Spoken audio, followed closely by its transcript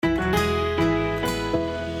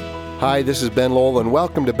Hi, this is Ben Lowell, and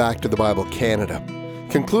welcome to Back to the Bible Canada.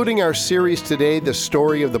 Concluding our series today, The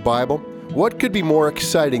Story of the Bible, what could be more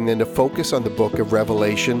exciting than to focus on the book of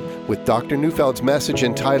Revelation with Dr. Neufeld's message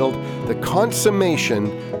entitled, The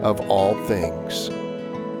Consummation of All Things.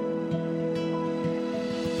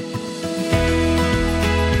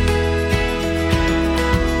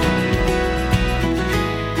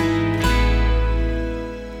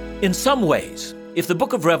 In some ways, if the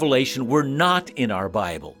book of Revelation were not in our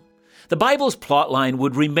Bible, the Bible's plotline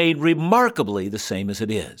would remain remarkably the same as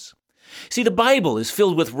it is. See, the Bible is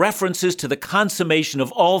filled with references to the consummation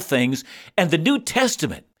of all things, and the New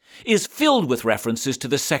Testament is filled with references to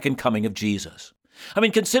the second coming of Jesus.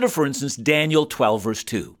 Consider, for instance, Daniel 12, verse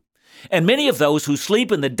 2. And many of those who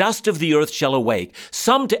sleep in the dust of the earth shall awake,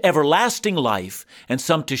 some to everlasting life, and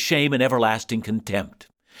some to shame and everlasting contempt.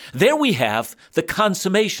 There we have the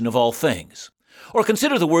consummation of all things. Or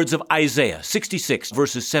consider the words of Isaiah 66,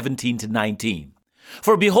 verses 17 to 19.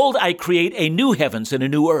 For behold, I create a new heavens and a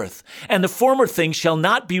new earth, and the former things shall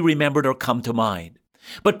not be remembered or come to mind.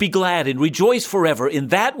 But be glad and rejoice forever in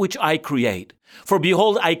that which I create. For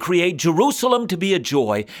behold, I create Jerusalem to be a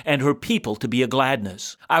joy, and her people to be a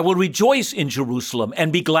gladness. I will rejoice in Jerusalem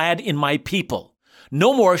and be glad in my people.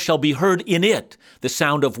 No more shall be heard in it the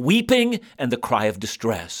sound of weeping and the cry of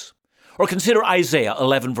distress. Or consider Isaiah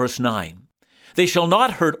 11, verse 9. They shall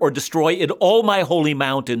not hurt or destroy in all my holy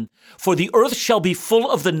mountain, for the earth shall be full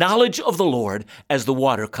of the knowledge of the Lord as the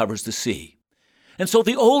water covers the sea. And so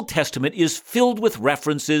the Old Testament is filled with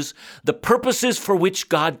references. The purposes for which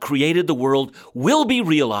God created the world will be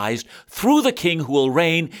realized through the King who will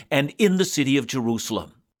reign and in the city of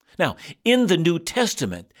Jerusalem. Now, in the New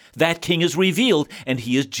Testament, that King is revealed, and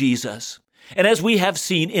he is Jesus. And as we have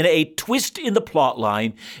seen in a twist in the plot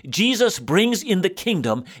line, Jesus brings in the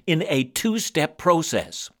kingdom in a two-step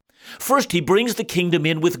process. First, he brings the kingdom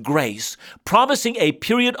in with grace, promising a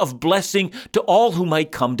period of blessing to all who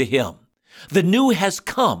might come to him. The new has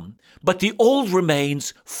come, but the old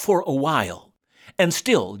remains for a while. And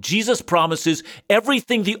still, Jesus promises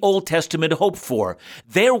everything the Old Testament hoped for.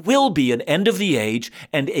 There will be an end of the age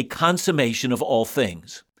and a consummation of all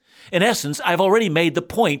things. In essence, I've already made the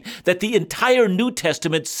point that the entire New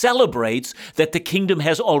Testament celebrates that the kingdom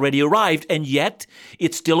has already arrived, and yet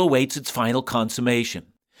it still awaits its final consummation.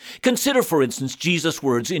 Consider, for instance, Jesus'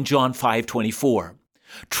 words in John 5:24.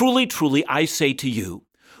 Truly, truly, I say to you,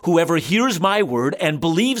 whoever hears my word and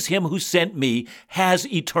believes him who sent me has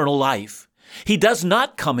eternal life. He does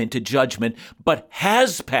not come into judgment, but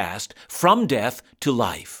has passed from death to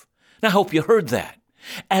life. Now, I hope you heard that.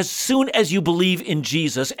 As soon as you believe in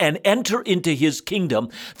Jesus and enter into his kingdom,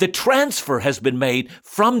 the transfer has been made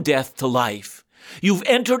from death to life. You've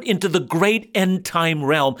entered into the great end-time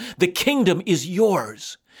realm. The kingdom is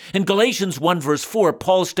yours. In Galatians 1 verse 4,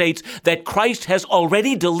 Paul states that Christ has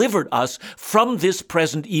already delivered us from this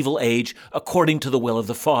present evil age according to the will of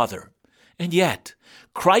the Father. And yet,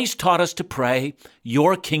 Christ taught us to pray,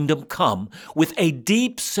 your kingdom come, with a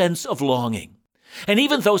deep sense of longing. And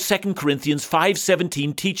even though 2 Corinthians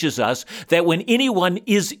 5:17 teaches us that when anyone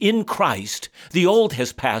is in Christ, the old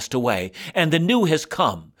has passed away and the new has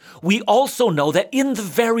come, we also know that in the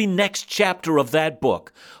very next chapter of that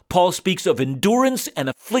book, Paul speaks of endurance and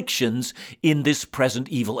afflictions in this present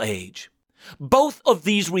evil age. Both of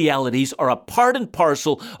these realities are a part and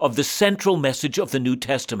parcel of the central message of the New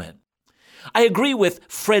Testament. I agree with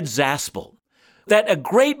Fred Zaspel that a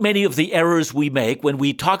great many of the errors we make when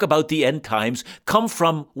we talk about the end times come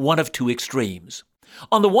from one of two extremes.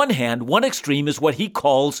 On the one hand, one extreme is what he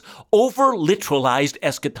calls over-literalized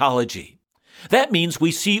eschatology. That means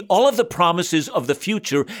we see all of the promises of the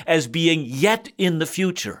future as being yet in the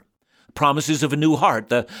future. Promises of a new heart,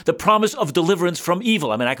 the promise of deliverance from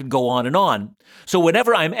evil. I could go on and on. So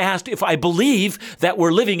whenever I'm asked if I believe that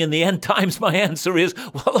we're living in the end times, my answer is,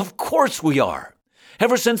 well, of course we are.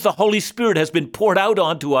 Ever since the Holy Spirit has been poured out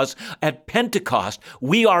onto us at Pentecost,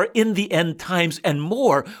 we are in the end times, and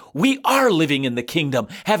more, we are living in the kingdom,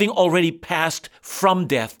 having already passed from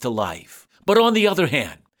death to life. But on the other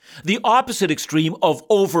hand, the opposite extreme of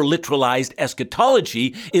over-literalized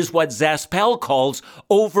eschatology is what Zaspel calls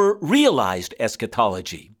over-realized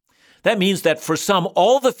eschatology. That means that for some,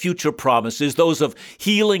 all the future promises, those of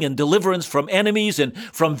healing and deliverance from enemies and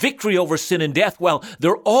from victory over sin and death, well,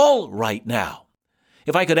 they're all right now.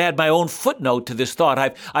 If I could add my own footnote to this thought,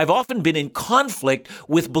 I've often been in conflict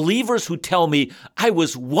with believers who tell me I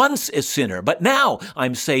was once a sinner, but now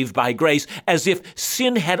I'm saved by grace, as if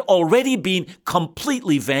sin had already been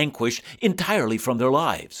completely vanquished entirely from their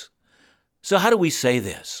lives. So how do we say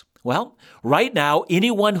this? Well, right now,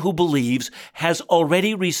 anyone who believes has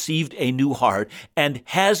already received a new heart and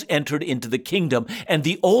has entered into the kingdom, and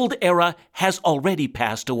the old era has already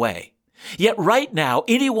passed away. Yet right now,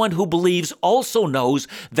 anyone who believes also knows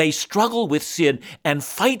they struggle with sin and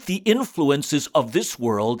fight the influences of this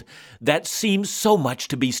world that seems so much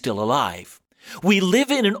to be still alive. We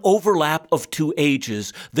live in an overlap of two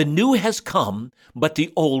ages. The new has come, but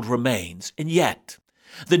the old remains. And yet,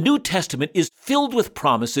 the New Testament is filled with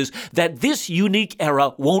promises that this unique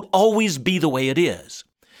era won't always be the way it is.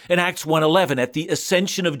 In Acts 1:11, at the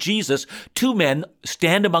ascension of Jesus, two men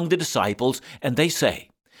stand among the disciples, and they say,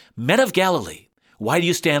 "Men of Galilee, why do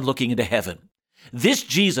you stand looking into heaven? This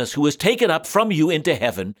Jesus who was taken up from you into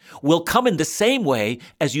heaven will come in the same way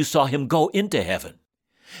as you saw him go into heaven."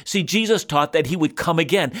 See, Jesus taught that he would come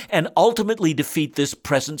again and ultimately defeat this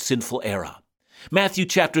present sinful era. Matthew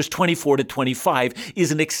chapters 24 to 25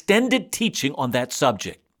 is an extended teaching on that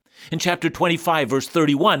subject. In chapter 25, verse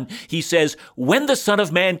 31, he says, "When the Son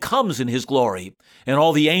of Man comes in his glory, and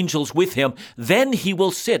all the angels with him, then he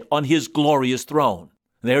will sit on his glorious throne."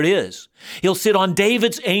 There it is. He'll sit on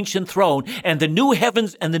David's ancient throne, and the new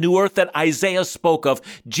heavens and the new earth that Isaiah spoke of,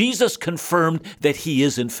 Jesus confirmed that he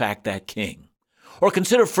is in fact that king. Or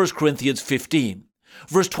consider 1 Corinthians 15.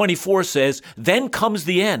 Verse 24 says, "Then comes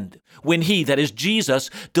the end, when he," that is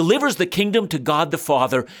Jesus, "delivers the kingdom to God the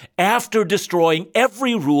Father after destroying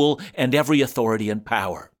every rule and every authority and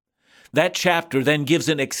power." That chapter then gives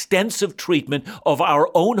an extensive treatment of our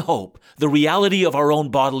own hope, the reality of our own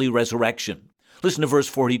bodily resurrection. Listen to verse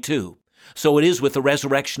 42. "So it is with the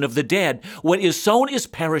resurrection of the dead. What is sown is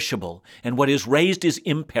perishable, and what is raised is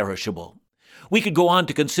imperishable." We could go on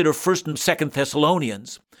to consider 1 and 2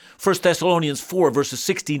 Thessalonians. 1 Thessalonians 4, verses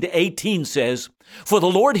 16 to 18 says, "For the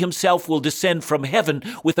Lord himself will descend from heaven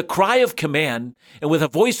with a cry of command, and with a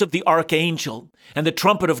voice of the archangel, and the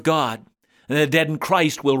trumpet of God. And the dead in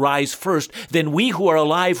Christ will rise first. Then we who are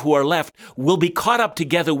alive, who are left, will be caught up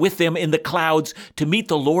together with them in the clouds to meet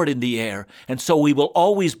the Lord in the air. And so we will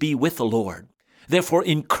always be with the Lord. Therefore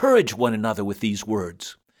encourage one another with these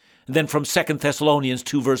words." And then from 2 Thessalonians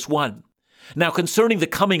 2, verse 1. "Now concerning the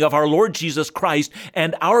coming of our Lord Jesus Christ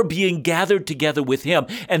and our being gathered together with him."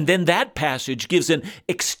 And then that passage gives an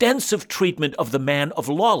extensive treatment of the man of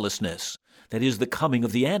lawlessness, that is, the coming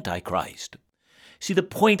of the Antichrist. See, the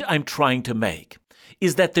point I'm trying to make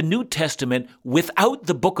is that the New Testament, without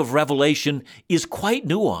the book of Revelation, is quite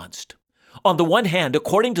nuanced. On the one hand,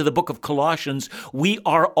 according to the book of Colossians, we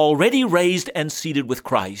are already raised and seated with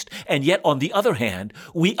Christ. And yet, on the other hand,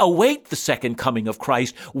 we await the second coming of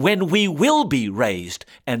Christ when we will be raised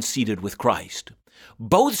and seated with Christ.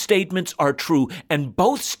 Both statements are true, and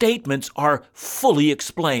both statements are fully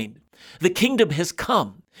explained. The kingdom has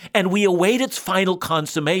come, and we await its final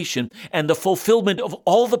consummation and the fulfillment of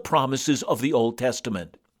all the promises of the Old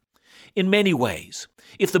Testament. In many ways,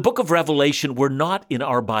 if the book of Revelation were not in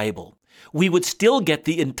our Bible, we would still get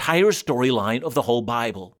the entire storyline of the whole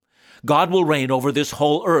Bible. God will reign over this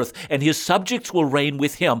whole earth, and his subjects will reign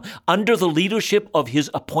with him under the leadership of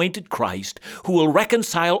his appointed Christ, who will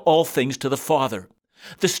reconcile all things to the Father.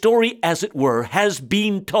 The story, as it were, has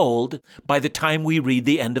been told by the time we read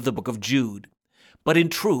the end of the book of Jude. But in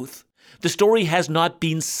truth, the story has not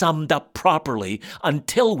been summed up properly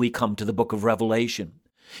until we come to the book of Revelation.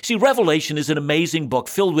 See, Revelation is an amazing book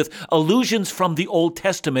filled with allusions from the Old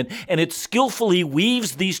Testament, and it skillfully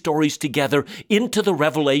weaves these stories together into the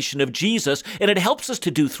revelation of Jesus, and it helps us to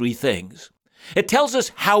do three things. It tells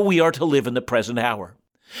us how we are to live in the present hour.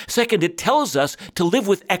 Second, it tells us to live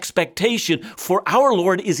with expectation, for our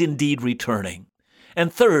Lord is indeed returning.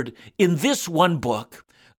 And third, in this one book,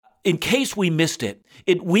 in case we missed it,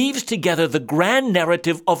 it weaves together the grand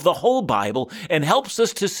narrative of the whole Bible and helps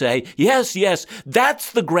us to say, yes,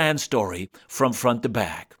 that's the grand story from front to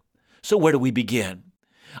back. So where do we begin?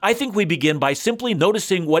 I think we begin by simply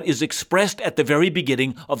noticing what is expressed at the very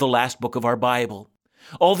beginning of the last book of our Bible.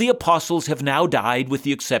 All the apostles have now died with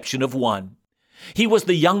the exception of one. He was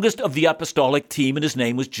the youngest of the apostolic team, and his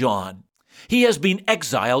name was John. He has been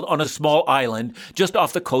exiled on a small island just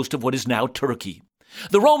off the coast of what is now Turkey.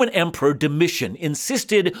 The Roman Emperor Domitian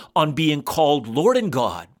insisted on being called Lord and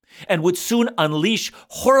God, and would soon unleash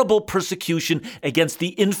horrible persecution against the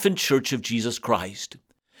infant church of Jesus Christ.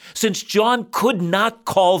 Since John could not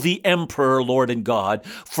call the emperor Lord and God,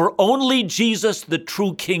 for only Jesus, the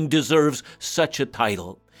true king, deserves such a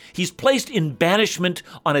title, he's placed in banishment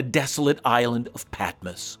on a desolate island of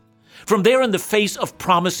Patmos. From there, in the face of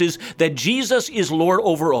promises that Jesus is Lord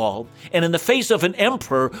over all, and in the face of an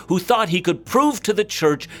emperor who thought he could prove to the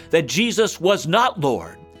church that Jesus was not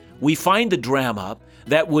Lord, we find the drama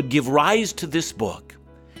that would give rise to this book.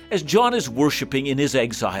 As John is worshiping in his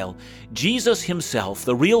exile, Jesus himself,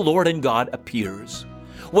 the real Lord and God, appears.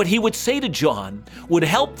 What he would say to John would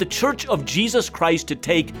help the Church of Jesus Christ to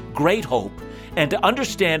take great hope and to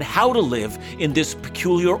understand how to live in this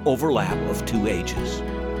peculiar overlap of two ages.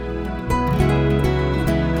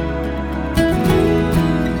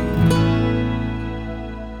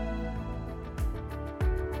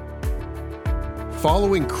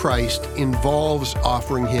 Following Christ involves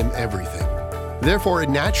offering Him everything. Therefore, it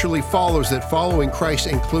naturally follows that following Christ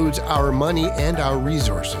includes our money and our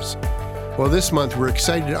resources. Well, this month we're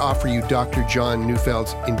excited to offer you Dr. John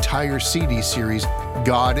Neufeld's entire CD series,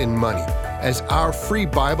 God and Money, as our free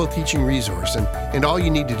Bible teaching resource, and all you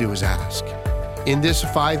need to do is ask. In this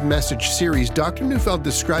 5-message series, Dr. Neufeld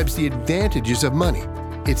describes the advantages of money,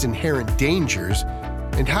 its inherent dangers,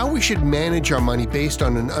 and how we should manage our money based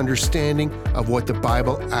on an understanding of what the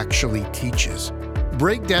Bible actually teaches.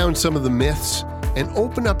 Break down some of the myths and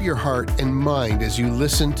open up your heart and mind as you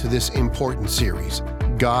listen to this important series,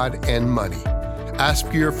 God and Money. Ask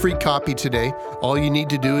for your free copy today. All you need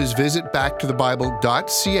to do is visit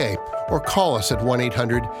backtothebible.ca or call us at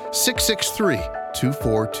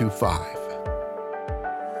 1-800-663-2425.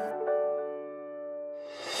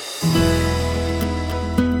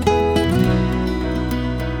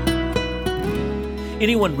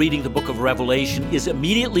 Anyone reading the book of Revelation is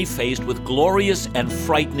immediately faced with glorious and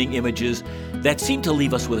frightening images that seem to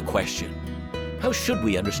leave us with a question. How should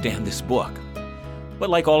we understand this book? But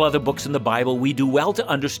like all other books in the Bible, we do well to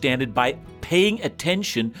understand it by paying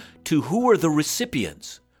attention to who are the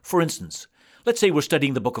recipients. For instance, let's say we're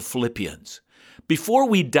studying the book of Philippians. Before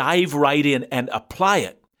we dive right in and apply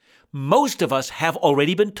it, most of us have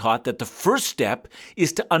already been taught that the first step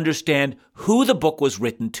is to understand who the book was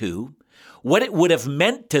written to, what it would have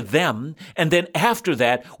meant to them, and then after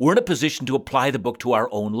that, we're in a position to apply the book to our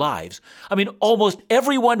own lives. I mean, almost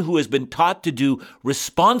everyone who has been taught to do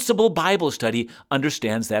responsible Bible study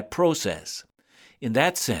understands that process. In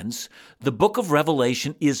that sense, the book of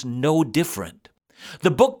Revelation is no different.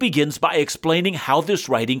 The book begins by explaining how this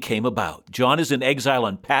writing came about. John is in exile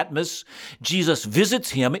on Patmos. Jesus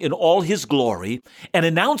visits him in all his glory and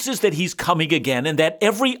announces that he's coming again and that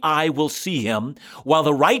every eye will see him. While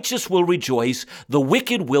the righteous will rejoice, the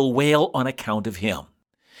wicked will wail on account of him.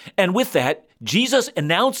 And with that, Jesus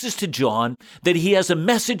announces to John that he has a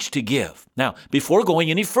message to give. Now, before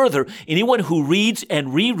going any further, anyone who reads and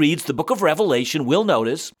rereads the book of Revelation will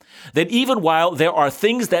notice that even while there are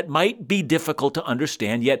things that might be difficult to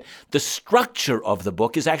understand, yet the structure of the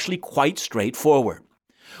book is actually quite straightforward.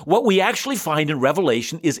 What we actually find in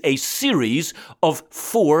Revelation is a series of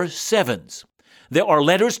 4 sevens. There are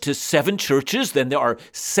letters to 7 churches, then there are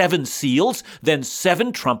 7 seals, then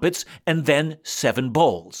 7 trumpets, and then 7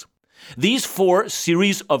 bowls. These 4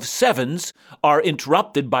 series of 7s are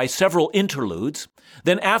interrupted by several interludes.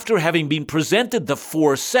 Then after having been presented the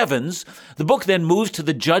 4 sevens, the book then moves to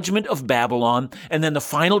the judgment of Babylon, and then the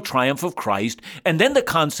final triumph of Christ, and then the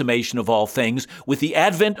consummation of all things with the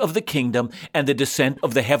advent of the kingdom and the descent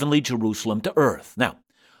of the heavenly Jerusalem to earth. Now,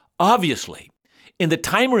 obviously, in the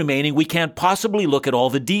time remaining, we can't possibly look at all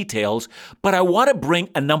the details, but I want to bring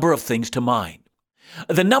a number of things to mind.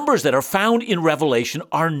 The numbers that are found in Revelation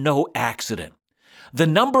are no accident. The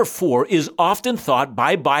number 4 is often thought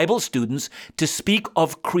by Bible students to speak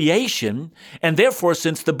of creation, and therefore,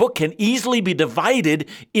 since the book can easily be divided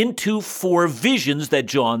into 4 visions that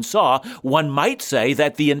John saw, one might say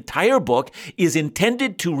that the entire book is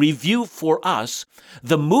intended to review for us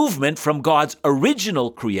the movement from God's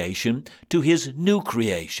original creation to his new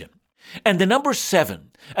creation. And the number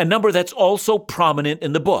 7, a number that's also prominent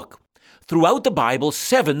in the book. Throughout the Bible,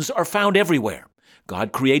 7s are found everywhere.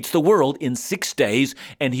 God creates the world in 6 days,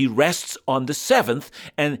 and he rests on the 7th,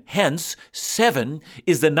 and hence 7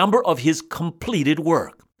 is the number of his completed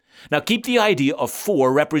work. Now keep the idea of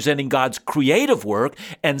 4 representing God's creative work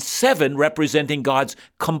and 7 representing God's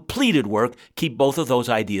completed work. Keep both of those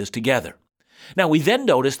ideas together. Now we then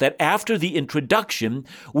notice that after the introduction,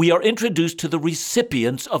 we are introduced to the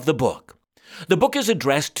recipients of the book. The book is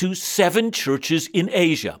addressed to 7 churches in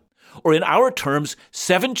Asia, or in our terms,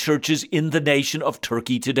 7 churches in the nation of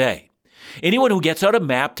Turkey today. Anyone who gets out a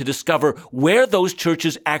map to discover where those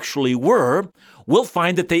churches actually were will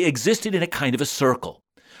find that they existed in a kind of a circle.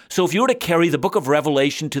 So if you were to carry the book of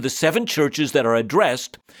Revelation to the 7 churches that are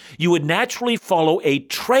addressed, you would naturally follow a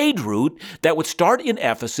trade route that would start in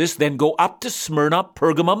Ephesus, then go up to Smyrna,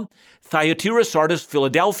 Pergamum, Thyatira, Sardis,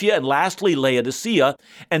 Philadelphia, and lastly Laodicea,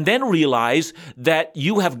 and then realize that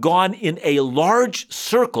you have gone in a large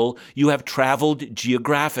circle, you have traveled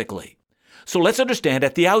geographically. So let's understand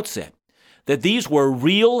at the outset that these were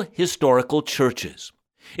real historical churches.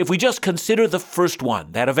 If we just consider the first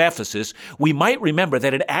one, that of Ephesus, we might remember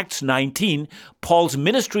that in Acts 19, Paul's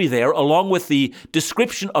ministry there, along with the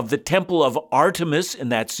description of the temple of Artemis in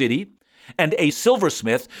that city, and a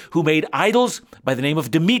silversmith who made idols by the name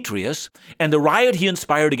of Demetrius, and the riot he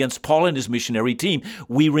inspired against Paul and his missionary team.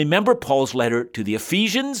 We remember Paul's letter to the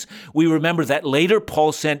Ephesians. We remember that later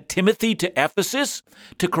Paul sent Timothy to Ephesus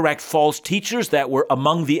to correct false teachers that were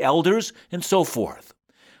among the elders, and so forth.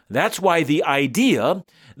 That's why the idea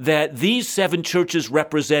that these 7 churches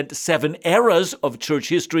represent 7 eras of church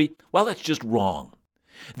history, well, that's just wrong.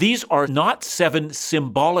 These are not 7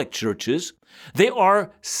 symbolic churches. They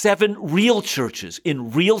are 7 real churches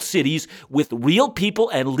in real cities with real people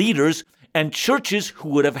and leaders, and churches who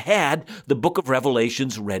would have had the book of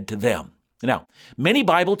Revelations read to them. Now, many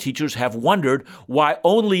Bible teachers have wondered why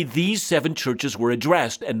only these 7 churches were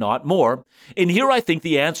addressed and not more, and here I think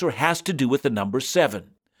the answer has to do with the number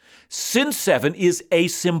 7. Since 7 is a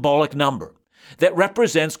symbolic number that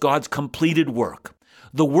represents God's completed work,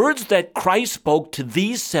 the words that Christ spoke to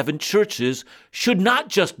these 7 churches should not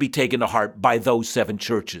just be taken to heart by those 7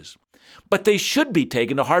 churches, but they should be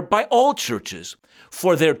taken to heart by all churches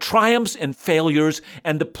for their triumphs and failures,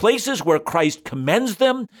 and the places where Christ commends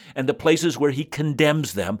them and the places where he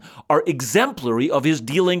condemns them are exemplary of his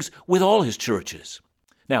dealings with all his churches.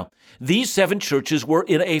 Now, these 7 churches were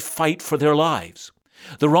in a fight for their lives.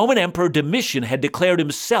 The Roman Emperor Domitian had declared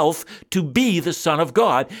himself to be the Son of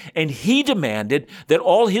God, and he demanded that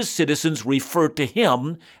all his citizens refer to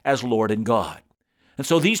him as Lord and God. And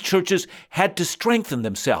so these churches had to strengthen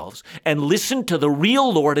themselves and listen to the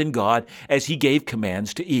real Lord and God as he gave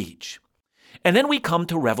commands to each. And then we come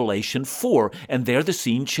to Revelation 4, and there the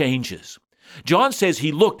scene changes. John says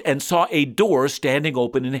he looked and saw a door standing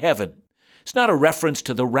open in heaven. It's not a reference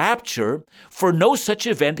to the rapture, for no such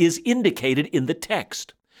event is indicated in the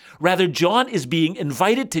text. Rather, John is being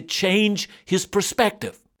invited to change his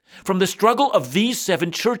perspective from the struggle of these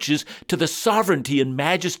 7 churches to the sovereignty and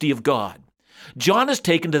majesty of God. John is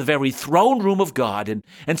taken to the very throne room of God,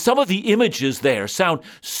 and some of the images there sound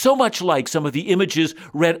so much like some of the images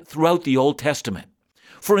read throughout the Old Testament.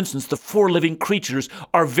 For instance, the 4 living creatures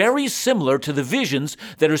are very similar to the visions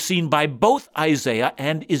that are seen by both Isaiah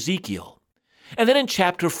and Ezekiel. And then in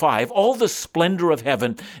chapter 5, all the splendor of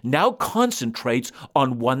heaven now concentrates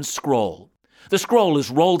on one scroll. The scroll is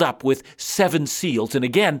rolled up with 7 seals, and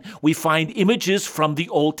again, we find images from the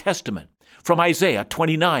Old Testament, from Isaiah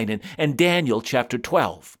 29 and Daniel chapter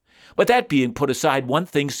 12. But that being put aside, one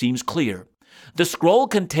thing seems clear. The scroll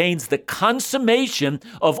contains the consummation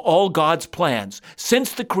of all God's plans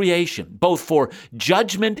since the creation, both for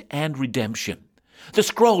judgment and redemption. The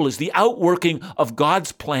scroll is the outworking of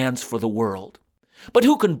God's plans for the world. But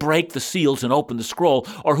who can break the seals and open the scroll,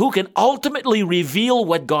 or who can ultimately reveal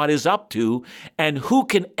what God is up to, and who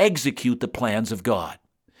can execute the plans of God?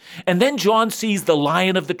 And then John sees the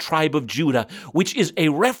Lion of the tribe of Judah, which is a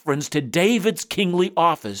reference to David's kingly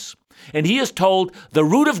office. And he is told the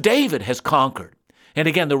root of David has conquered. And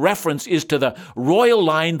again, the reference is to the royal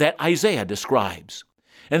line that Isaiah describes.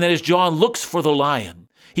 And then as John looks for the lion,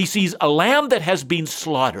 he sees a lamb that has been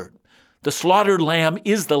slaughtered. The slaughtered lamb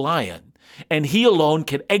is the lion, and he alone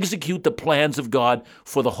can execute the plans of God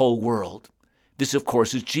for the whole world. This, of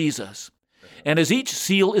course, is Jesus. And as each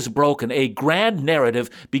seal is broken, a grand narrative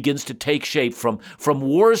begins to take shape from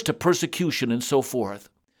wars to persecution and so forth.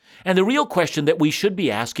 And the real question that we should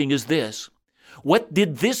be asking is this: what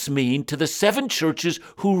did this mean to the 7 churches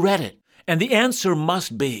who read it? And the answer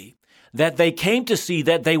must be that they came to see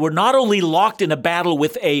that they were not only locked in a battle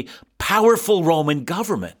with a powerful Roman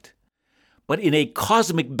government, but in a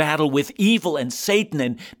cosmic battle with evil and Satan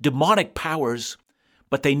and demonic powers.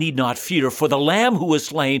 But they need not fear, for the Lamb who was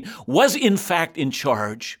slain was in fact in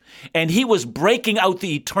charge, and he was breaking out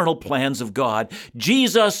the eternal plans of God.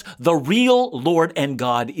 Jesus, the real Lord and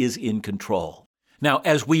God, is in control. Now,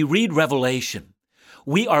 as we read Revelation,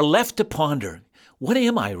 we are left to ponder, what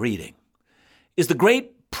am I reading? Is the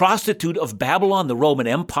great prostitute of Babylon the Roman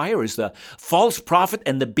Empire? Is the false prophet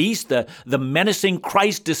and the beast the menacing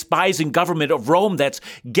Christ-despising government of Rome that's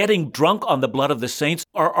getting drunk on the blood of the saints?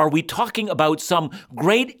 Or are we talking about some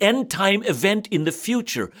great end-time event in the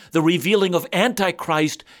future, the revealing of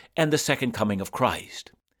Antichrist and the second coming of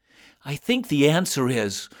Christ? I think the answer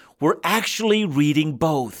is we're actually reading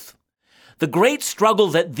both. The great struggle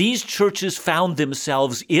that these churches found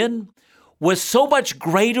themselves in was so much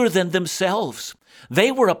greater than themselves.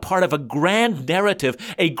 They were a part of a grand narrative,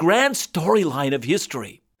 a grand storyline of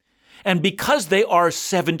history. And because they are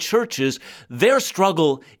 7 churches, their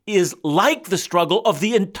struggle is like the struggle of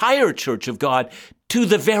the entire church of God to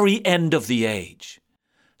the very end of the age.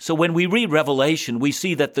 So when we read Revelation, we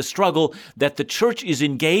see that the struggle that the church is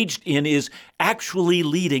engaged in is actually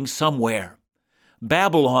leading somewhere.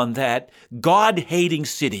 Babylon, that God-hating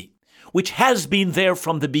city, which has been there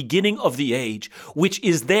from the beginning of the age, which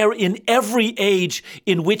is there in every age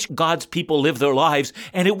in which God's people live their lives,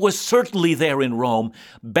 and it was certainly there in Rome,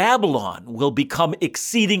 Babylon will become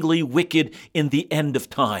exceedingly wicked in the end of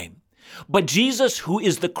time. But Jesus, who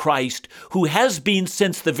is the Christ, who has been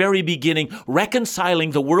since the very beginning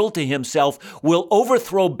reconciling the world to himself, will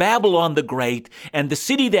overthrow Babylon the Great, and the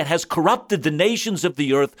city that has corrupted the nations of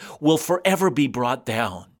the earth will forever be brought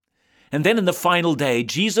down. And then in the final day,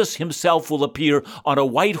 Jesus himself will appear on a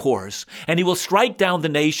white horse, and he will strike down the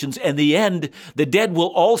nations, and in the end, the dead will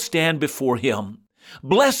all stand before him.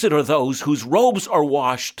 Blessed are those whose robes are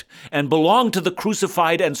washed and belong to the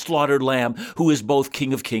crucified and slaughtered Lamb, who is both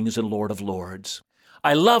King of Kings and Lord of Lords.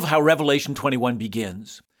 I love how Revelation 21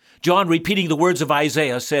 begins. John, repeating the words of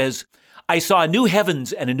Isaiah, says, I saw a new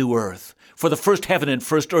heavens and a new earth, for the first heaven and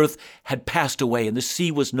first earth had passed away, and the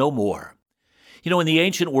sea was no more. You know, in the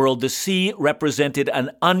ancient world, the sea represented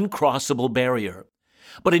an uncrossable barrier.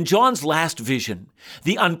 But in John's last vision,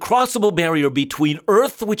 the uncrossable barrier between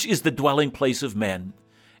earth, which is the dwelling place of men,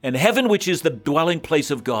 and heaven, which is the dwelling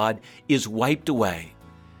place of God, is wiped away.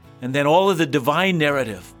 And then all of the divine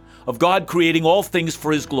narrative of God creating all things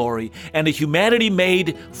for his glory and a humanity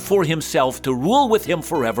made for himself to rule with him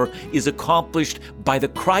forever is accomplished by the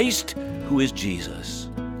Christ who is Jesus.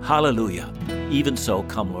 Hallelujah. Even so,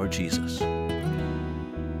 come, Lord Jesus.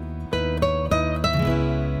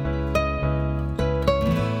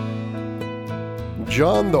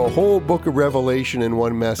 John, the whole book of Revelation in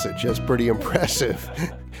one message. That's pretty impressive.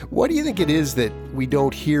 What do you think it is that we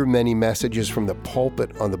don't hear many messages from the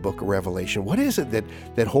pulpit on the book of Revelation? What is it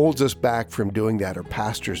that holds us back from doing that, or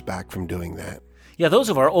pastors back from doing that? Yeah, those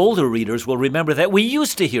of our older readers will remember that we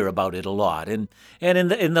used to hear about it a lot. And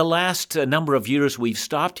in the last number of years, we've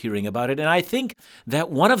stopped hearing about it. And I think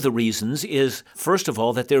that one of the reasons is, first of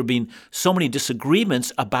all, that there have been so many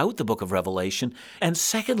disagreements about the book of Revelation. And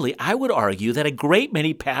secondly, I would argue that a great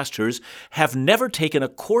many pastors have never taken a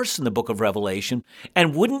course in the book of Revelation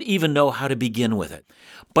and wouldn't even know how to begin with it.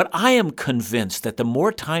 But I am convinced that the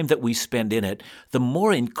more time that we spend in it, the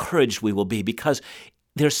more encouraged we will be, because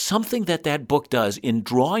there's something that book does in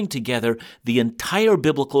drawing together the entire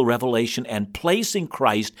biblical revelation and placing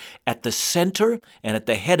Christ at the center and at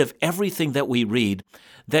the head of everything that we read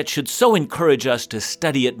that should so encourage us to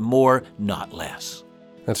study it more, not less.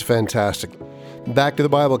 That's fantastic. Back to the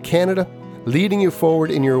Bible Canada, leading you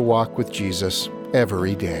forward in your walk with Jesus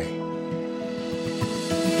every day.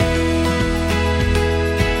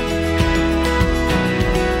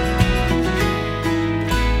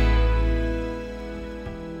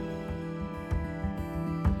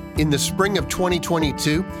 In the spring of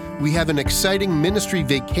 2022, we have an exciting ministry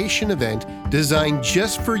vacation event designed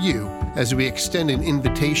just for you as we extend an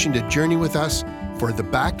invitation to journey with us for the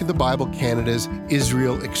Back to the Bible Canada's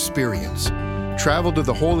Israel Experience. Travel to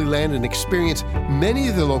the Holy Land and experience many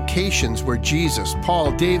of the locations where Jesus,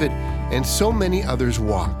 Paul, David, and so many others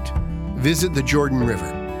walked. Visit the Jordan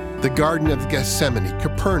River, the Garden of Gethsemane,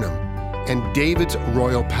 Capernaum, and David's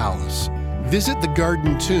royal palace. Visit the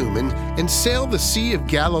Garden Tomb and sail the Sea of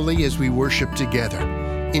Galilee as we worship together.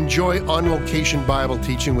 Enjoy on-location Bible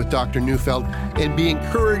teaching with Dr. Neufeld and be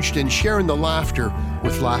encouraged and share in the laughter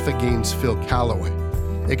with Laugh Again's Phil Calloway.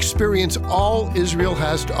 Experience all Israel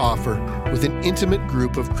has to offer with an intimate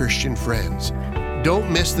group of Christian friends.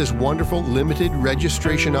 Don't miss this wonderful limited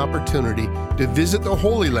registration opportunity to visit the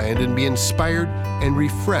Holy Land and be inspired and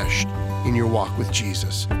refreshed in your walk with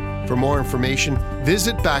Jesus. For more information,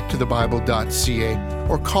 visit backtothebible.ca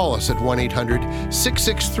or call us at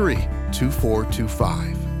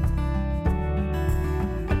 1-800-663-2425.